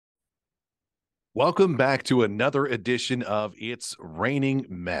Welcome back to another edition of It's Raining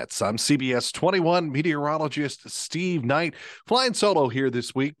Mets. I'm CBS 21 meteorologist Steve Knight, flying solo here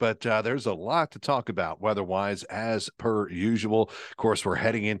this week, but there's a lot to talk about weather-wise as per usual. Of course, we're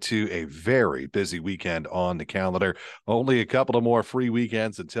heading into a very busy weekend on the calendar. Only a couple of more free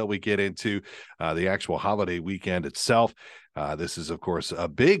weekends until we get into the actual holiday weekend itself. This is, of course, a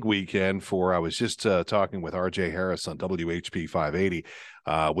big weekend for, I was just talking with RJ Harris on WHP 580,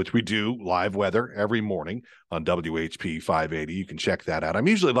 which we do live weather every morning on WHP 580. You can check that out. I'm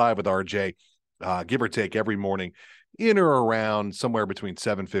usually live with RJ, give or take every morning in or around somewhere between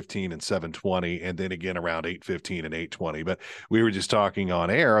 7:15 and 7:20, and then again around 8:15 and 8:20. But we were just talking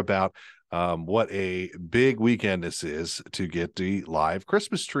on air about what a big weekend this is to get the live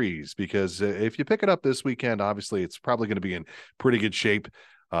Christmas trees, because if you pick it up this weekend, obviously it's probably going to be in pretty good shape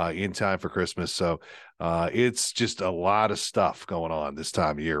in time for Christmas. So it's just a lot of stuff going on this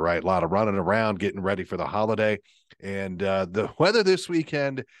time of year, right? A lot of running around, getting ready for the holiday. And the weather this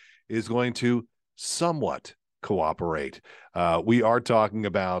weekend is going to somewhat cooperate. We are talking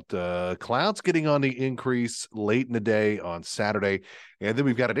about clouds getting on the increase late in the day on Saturday. And then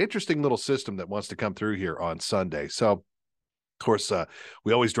we've got an interesting little system that wants to come through here on Sunday. So, of course,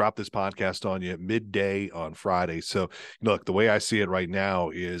 we always drop this podcast on you at midday on Friday. So, look, the way I see it right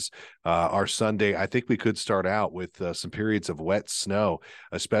now is our Sunday, I think we could start out with some periods of wet snow,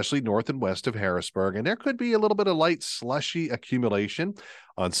 especially north and west of Harrisburg. And there could be a little bit of light slushy accumulation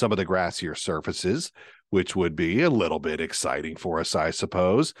on some of the grassier surfaces, which would be a little bit exciting for us, I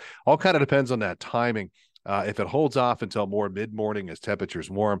suppose. All kind of depends on that timing. If it holds off until more mid-morning as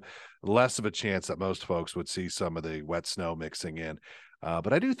temperatures warm, less of a chance that most folks would see some of the wet snow mixing in.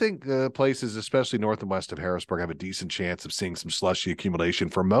 But I do think places, especially north and west of Harrisburg, have a decent chance of seeing some slushy accumulation.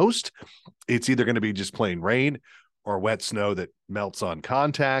 For most, it's either going to be just plain rain or wet snow that melts on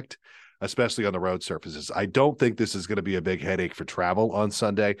contact, especially on the road surfaces. I don't think this is going to be a big headache for travel on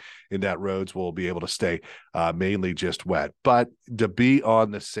Sunday, in that roads will be able to stay mainly just wet. But to be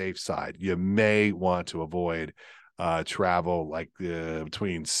on the safe side, you may want to avoid travel like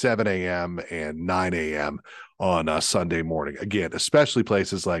between 7 a.m. and 9 a.m. on Sunday morning. Again, especially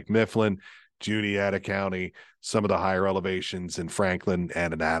places like Mifflin, Juniata County, some of the higher elevations in Franklin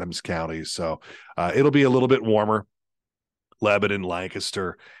and in Adams counties. So it'll be a little bit warmer. Lebanon,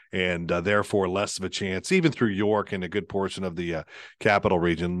 Lancaster, and therefore less of a chance, even through York and a good portion of the capital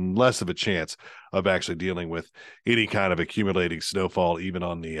region, less of a chance of actually dealing with any kind of accumulating snowfall, even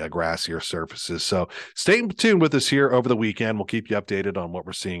on the grassier surfaces. So stay tuned with us here over the weekend. We'll keep you updated on what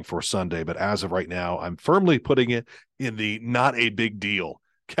we're seeing for Sunday. But as of right now, I'm firmly putting it in the not a big deal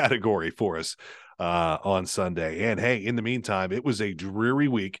category for us on Sunday. And hey, in the meantime, it was a dreary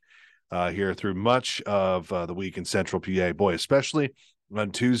week here through much of the week in Central PA. Boy, especially on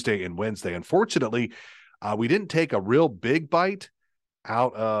Tuesday and Wednesday. Unfortunately, we didn't take a real big bite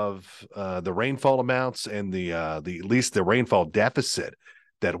out of the rainfall amounts and the at least the rainfall deficit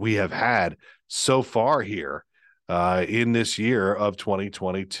that we have had so far here in this year of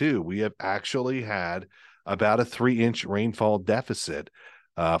 2022. We have actually had about a 3-inch rainfall deficit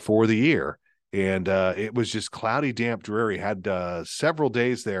for the year. And it was just cloudy, damp, dreary. Had several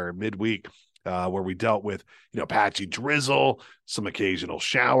days there midweek where we dealt with, patchy drizzle, some occasional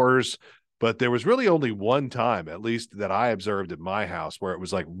showers. But there was really only one time, at least that I observed at my house, where it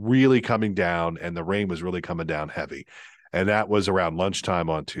was like really coming down and the rain was really coming down heavy. And that was around lunchtime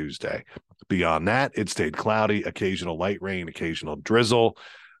on Tuesday. Beyond that, it stayed cloudy, occasional light rain, occasional drizzle.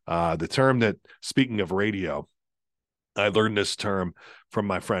 The term that, speaking of radio, I learned this term from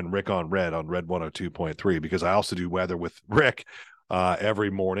my friend Rick on Red 102.3, because I also do weather with Rick every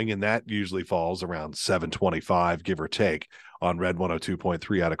morning, and that usually falls around 7:25, give or take, on Red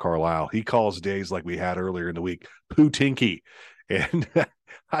 102.3 out of Carlisle. He calls days like we had earlier in the week pootinky, and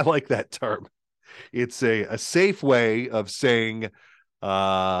I like that term. It's a safe way of saying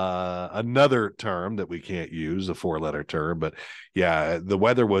another term that we can't use, a 4-letter term, but yeah, the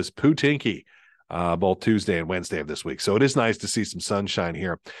weather was pootinky both Tuesday and Wednesday of this week. So it is nice to see some sunshine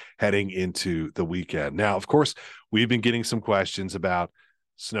here heading into the weekend. Now, of course, we've been getting some questions about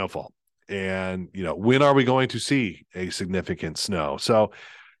snowfall and, when are we going to see a significant snow? So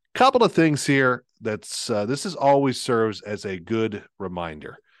a couple of things here this is always serves as a good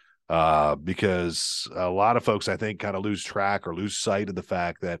reminder because a lot of folks, I think, kind of lose track or lose sight of the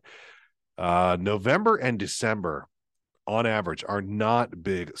fact that November and December on average are not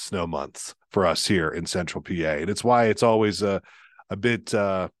big snow months for us here in Central PA. And it's why it's always a bit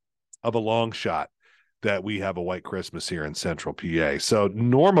of a long shot that we have a white Christmas here in Central PA. So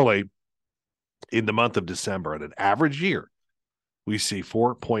normally in the month of December, in an average year, we see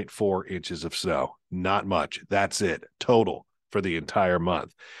 4.4 inches of snow. Not much. That's it total for the entire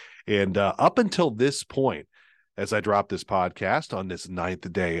month. And up until this point, as I drop this podcast on this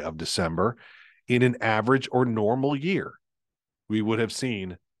 9th day of December, in an average or normal year, we would have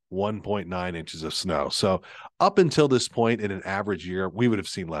seen 1.9 inches of snow. So up until this point in an average year, we would have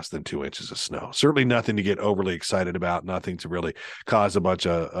seen less than 2 inches of snow. Certainly nothing to get overly excited about, nothing to really cause a bunch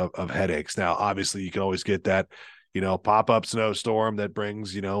of headaches. Now, obviously, you can always get that, pop-up snowstorm that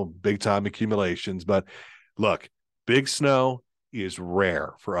brings, big time accumulations. But look, big snow is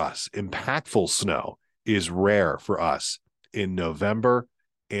rare for us. Impactful snow is rare for us in November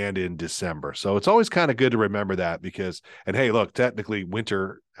and in December. So it's always kind of good to remember that because, and hey, look, technically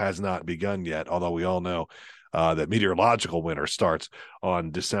winter has not begun yet, although we all know that meteorological winter starts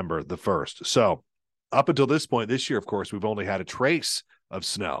on December the 1st. So up until this point this year, of course, we've only had a trace of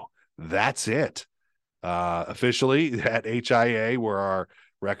snow. That's it. Officially at HIA, where our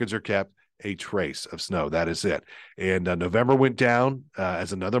records are kept, a trace of snow. That is it. And November went down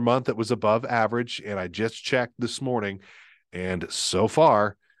as another month that was above average. And I just checked this morning, and so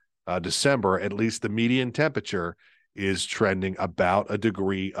far, December, at least the median temperature is trending about a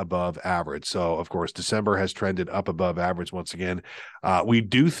degree above average. So, of course, December has trended up above average once again. We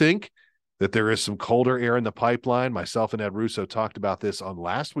do think that there is some colder air in the pipeline. Myself and Ed Russo talked about this on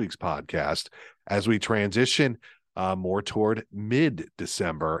last week's podcast as we transition more toward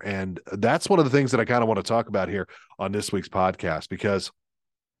mid-December. And that's one of the things that I kind of want to talk about here on this week's podcast, because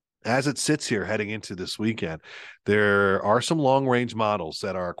as it sits here heading into this weekend, there are some long-range models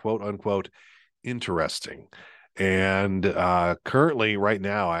that are quote unquote interesting. And currently right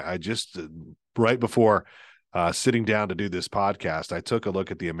now, I just right before sitting down to do this podcast, I took a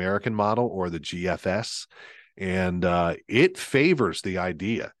look at the American model, or the GFS, and it favors the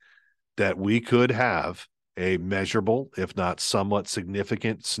idea that we could have a measurable, if not somewhat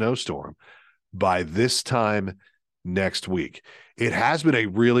significant, snowstorm by this time next week. It has been a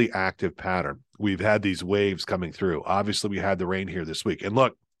really active pattern. We've had these waves coming through. Obviously, we had the rain here this week. And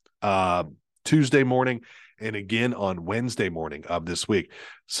look, Tuesday morning and again on Wednesday morning of this week,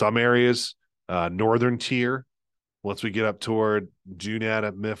 some areas, northern tier, once we get up toward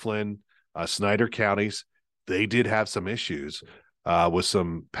Juniata, Mifflin, Snyder counties, they did have some issues with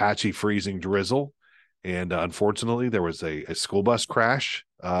some patchy freezing drizzle. And unfortunately, there was a school bus crash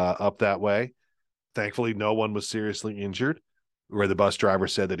up that way. Thankfully, no one was seriously injured, where the bus driver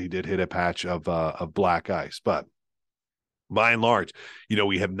said that he did hit a patch of black ice. But by and large,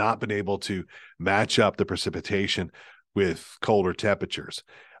 we have not been able to match up the precipitation with colder temperatures.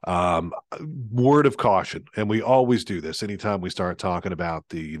 Word of caution, and we always do this anytime we start talking about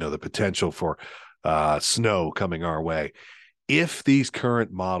the potential for snow coming our way. If these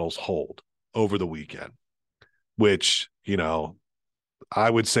current models hold over the weekend, which, I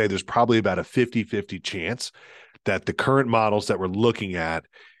would say there's probably about a 50-50 chance that the current models that we're looking at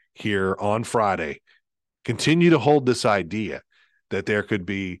here on Friday continue to hold this idea that there could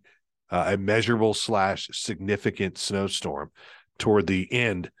be a measurable / significant snowstorm toward the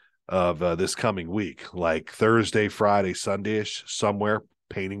end of this coming week, like Thursday, Friday, Sunday-ish, somewhere,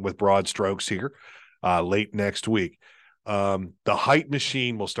 painting with broad strokes here, late next week. The height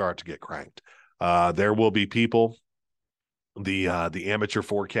machine will start to get cranked. There will be people, the amateur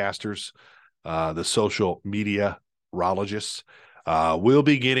forecasters, the social media meteorologists, they'll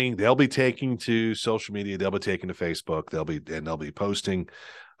be taking to social media, they'll be taking to Facebook, they'll be posting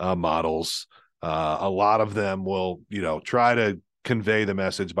models. A lot of them will, try to convey the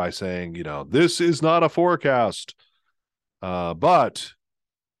message by saying, this is not a forecast, but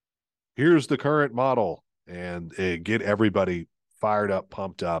here's the current model, and get everybody fired up,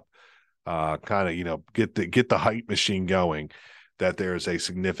 pumped up, kind of, get the hype machine going that there's a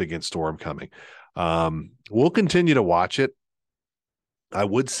significant storm coming. We'll continue to watch it. I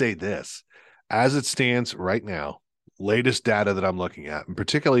would say this, as it stands right now, latest data that I'm looking at, and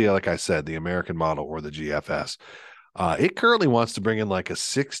particularly, like I said, the American model, or the GFS, it currently wants to bring in like a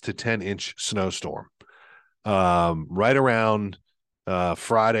 6 to 10 inch snowstorm, right around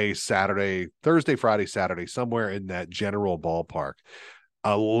Thursday, Friday, Saturday, somewhere in that general ballpark.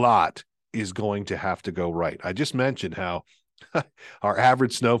 A lot is going to have to go right. I just mentioned how our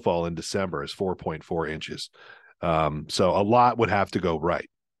average snowfall in December is 4.4 inches. So a lot would have to go right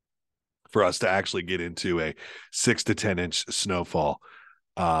for us to actually get into a 6 to 10 inch snowfall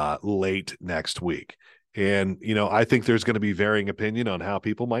late next week. And, I think there's going to be varying opinion on how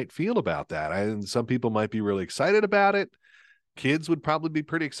people might feel about that. And some people might be really excited about it. Kids would probably be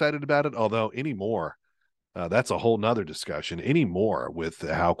pretty excited about it, although anymore, that's a whole nother discussion. Anymore, with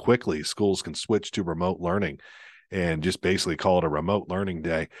how quickly schools can switch to remote learning and just basically call it a remote learning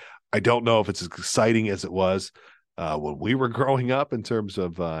day. I don't know if it's as exciting as it was when we were growing up in terms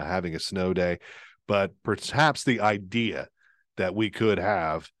of having a snow day, but perhaps the idea that we could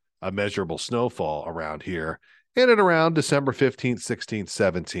have a measurable snowfall around here in and around December 15th,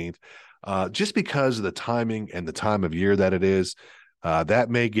 16th, 17th, just because of the timing and the time of year that it is, that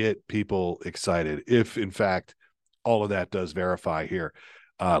may get people excited if, in fact, all of that does verify here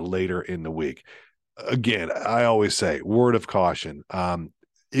later in the week. Again, I always say, word of caution.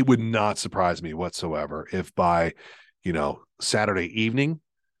 It would not surprise me whatsoever if by, Saturday evening,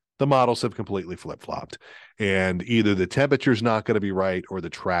 the models have completely flip-flopped and either the temperature's not going to be right or the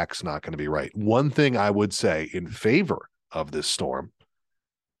track's not going to be right. One thing I would say in favor of this storm,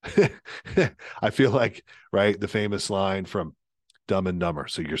 I feel like, right, the famous line from Dumb and Dumber.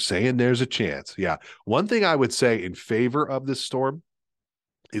 So you're saying there's a chance. Yeah. One thing I would say in favor of this storm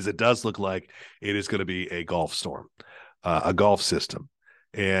is it does look like it is going to be a Gulf storm, a Gulf system.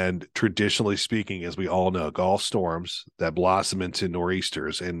 And traditionally speaking, as we all know, Gulf storms that blossom into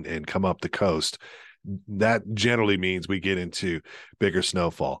nor'easters and come up the coast, that generally means we get into bigger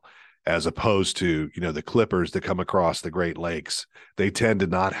snowfall, as opposed to, the clippers that come across the Great Lakes. They tend to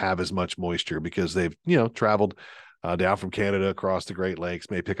not have as much moisture because they've, traveled down from Canada across the Great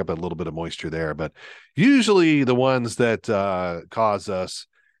Lakes, may pick up a little bit of moisture there. But usually the ones that cause us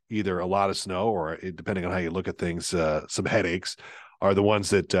either a lot of snow or, depending on how you look at things, some headaches, are the ones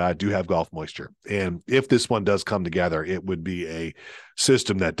that do have Gulf moisture. And if this one does come together, it would be a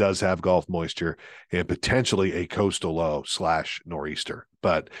system that does have Gulf moisture and potentially a coastal low / nor'easter.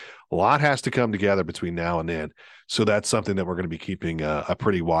 But a lot has to come together between now and then. So that's something that we're going to be keeping a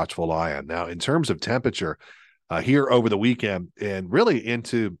pretty watchful eye on. Now, in terms of temperature, here over the weekend and really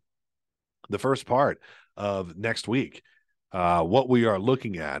into the first part of next week, what we are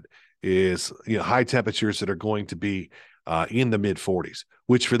looking at is high temperatures that are going to be in the mid 40s,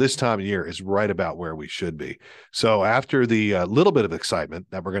 which for this time of year is right about where we should be. So after the little bit of excitement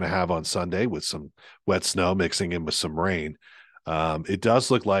that we're going to have on Sunday with some wet snow mixing in with some rain, it does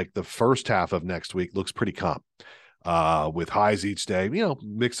look like the first half of next week looks pretty calm. With highs each day,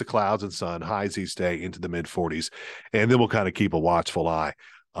 mix of clouds and sun, highs each day into the mid 40s. And then we'll kind of keep a watchful eye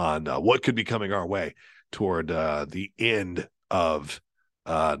on what could be coming our way toward the end of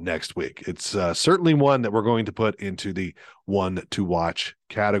next week. It's certainly one that we're going to put into the one to watch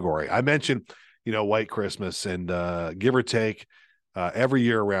category. I mentioned, White Christmas, and give or take, every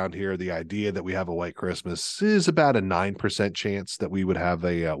year around here, the idea that we have a White Christmas is about a 9% chance that we would have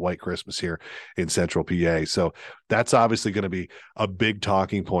a White Christmas here in Central PA. So that's obviously going to be a big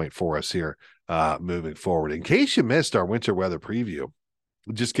talking point for us here moving forward. In case you missed our winter weather preview,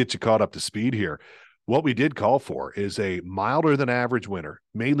 we'll just get you caught up to speed here. What we did call for is a milder than average winter,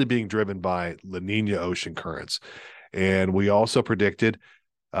 mainly being driven by La Nina ocean currents. And we also predicted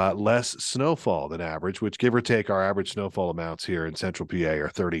less snowfall than average, which, give or take, our average snowfall amounts here in Central PA are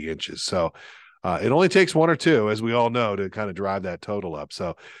 30 inches. So it only takes one or two, as we all know, to kind of drive that total up.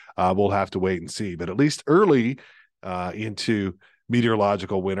 So we'll have to wait and see. But at least early into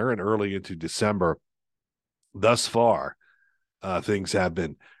meteorological winter and early into December, thus far, things have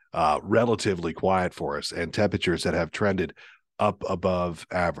been relatively quiet for us, and temperatures that have trended up above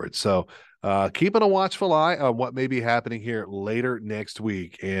average. So keeping a watchful eye on what may be happening here later next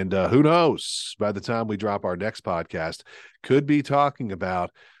week. And who knows, by the time we drop our next podcast, could be talking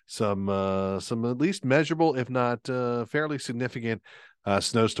about some at least measurable, if not fairly significant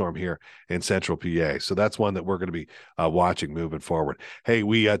snowstorm here in Central PA. So that's one that we're going to be watching moving forward. Hey,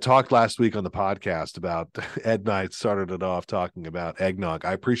 we talked last week on the podcast about Ed Knight started it off talking about eggnog.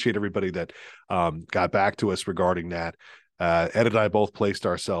 I appreciate everybody that got back to us regarding that. Ed and I both placed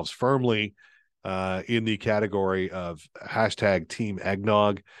ourselves firmly in the category of hashtag Team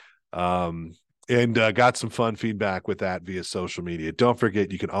Eggnog, and got some fun feedback with that via social media. Don't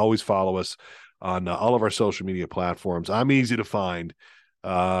forget, you can always follow us on all of our social media platforms. I'm easy to find.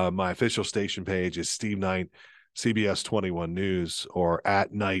 My official station page is Steve Knight, CBS 21 News, or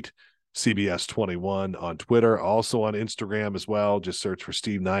at Knight CBS 21 on Twitter, also on Instagram as well. Just search for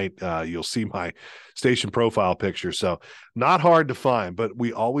Steve Knight. You'll see my station profile picture. So not hard to find, but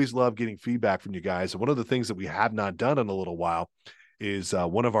we always love getting feedback from you guys. And one of the things that we have not done in a little while is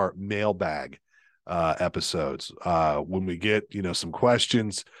one of our mailbag episodes. When we get, some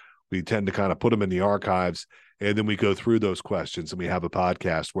questions, we tend to kind of put them in the archives, and then we go through those questions and we have a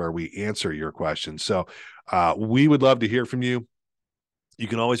podcast where we answer your questions. So we would love to hear from you. You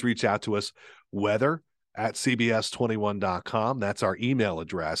can always reach out to us, weather@cbs21.com. That's our email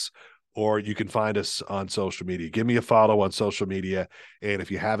address. or you can find us on social media. Give me a follow on social media. And if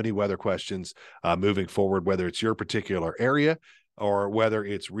you have any weather questions moving forward, whether it's your particular area or whether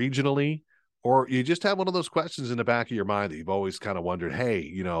it's regionally, or you just have one of those questions in the back of your mind that you've always kind of wondered,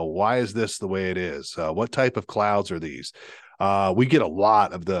 hey, why is this the way it is? What type of clouds are these? We get a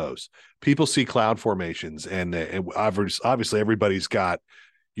lot of those. People see cloud formations, and obviously everybody's got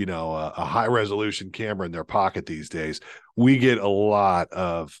a high resolution camera in their pocket these days. We get a lot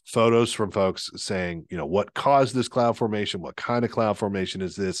of photos from folks saying, what caused this cloud formation? What kind of cloud formation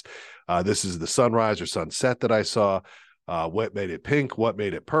is this? This is the sunrise or sunset that I saw. What made it pink? What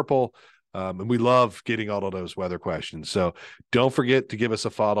made it purple? And we love getting all of those weather questions. So don't forget to give us a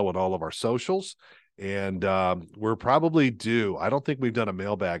follow on all of our socials. And we're probably due. I don't think we've done a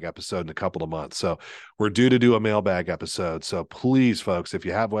mailbag episode in a couple of months. So we're due to do a mailbag episode. So please, folks, if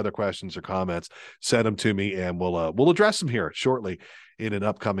you have weather questions or comments, send them to me and we'll address them here shortly in an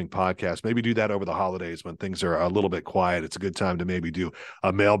upcoming podcast. Maybe do that over the holidays when things are a little bit quiet. It's a good time to maybe do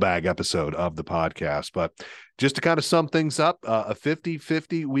a mailbag episode of the podcast. But just to kind of sum things up, a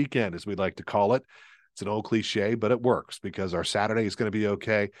 50-50 weekend, as we like to call it. It's an old cliche, but it works because our Saturday is going to be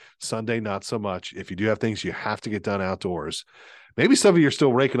okay. Sunday, not so much. If you do have things you have to get done outdoors, maybe some of you are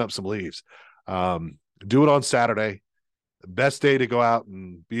still raking up some leaves. Do it on Saturday. Best day to go out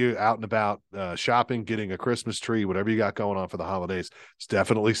and be out and about, shopping, getting a Christmas tree, whatever you got going on for the holidays. It's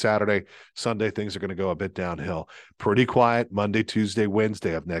definitely Saturday. Sunday, things are going to go a bit downhill. Pretty quiet Monday, Tuesday,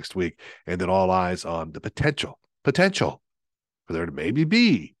 Wednesday of next week. And then all eyes on the potential for there to maybe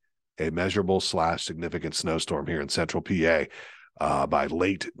be a measurable/significant snowstorm here in central PA by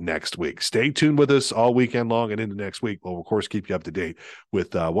late next week. Stay tuned with us all weekend long and into next week. We'll, of course, keep you up to date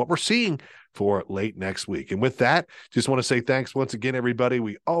with what we're seeing for late next week. And with that, just want to say thanks once again, everybody.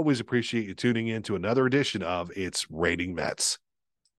 We always appreciate you tuning in to another edition of It's Raining Mets.